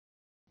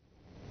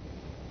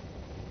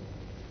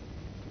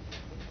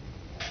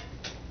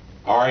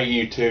Alright,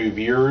 YouTube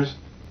viewers,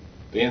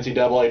 the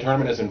NCAA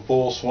tournament is in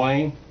full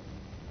swing,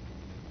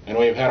 and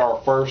we've had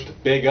our first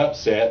big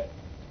upset,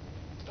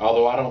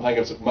 although I don't think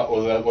it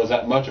was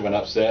that much of an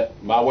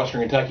upset. My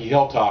Western Kentucky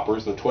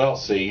Hilltoppers, the 12th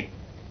seed,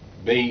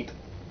 beat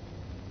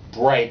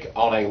Drake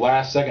on a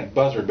last-second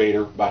buzzer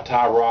beater by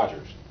Ty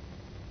Rogers.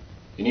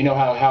 And you know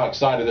how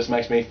excited this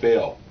makes me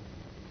feel.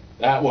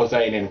 That was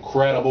an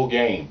incredible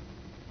game.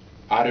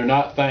 I do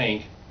not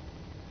think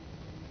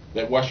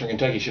that Western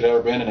Kentucky should have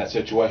ever been in that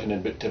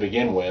situation to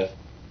begin with.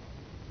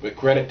 But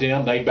credit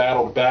them, they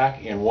battled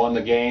back and won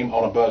the game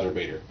on a buzzer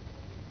beater.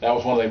 That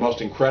was one of the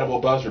most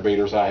incredible buzzer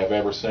beaters I have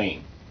ever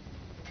seen.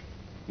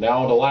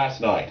 Now on to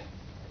last night.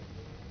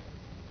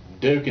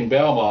 Duke and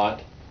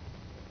Belmont.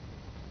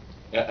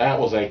 That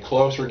was a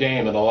closer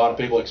game than a lot of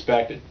people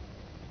expected.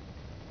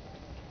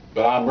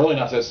 But I'm really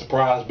not that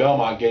surprised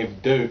Belmont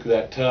gave Duke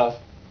that tough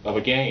of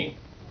a game.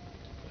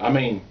 I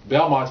mean,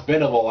 Belmont's been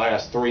to the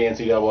last 3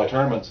 NCAA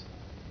tournaments,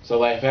 so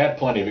they've had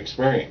plenty of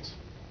experience.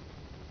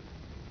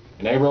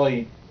 And they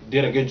really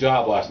did a good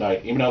job last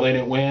night. Even though they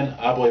didn't win,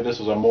 I believe this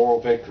was a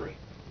moral victory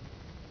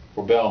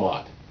for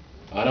Belmont.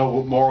 I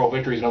know moral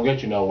victories don't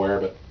get you nowhere,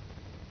 but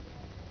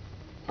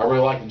I really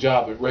like the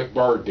job that Rick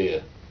Byrd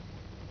did.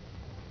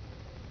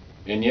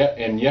 In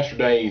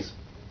yesterday's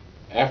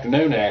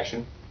afternoon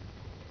action,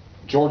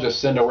 Georgia's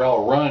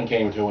Cinderella run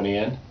came to an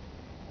end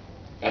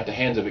at the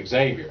hands of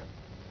Xavier.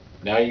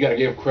 Now you got to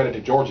give credit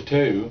to Georgia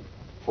too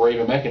for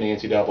even making the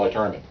NCAA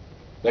tournament.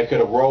 They could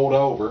have rolled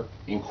over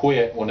and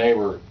quit when they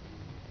were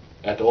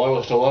at the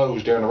lowest of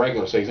lows during the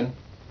regular season,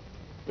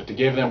 but to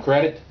give them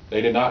credit,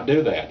 they did not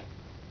do that.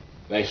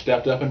 They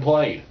stepped up and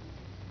played.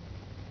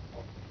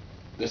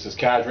 This is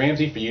Kige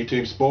Ramsey for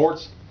YouTube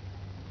Sports.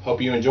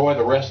 Hope you enjoy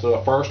the rest of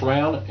the first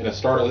round and the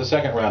start of the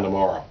second round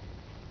tomorrow.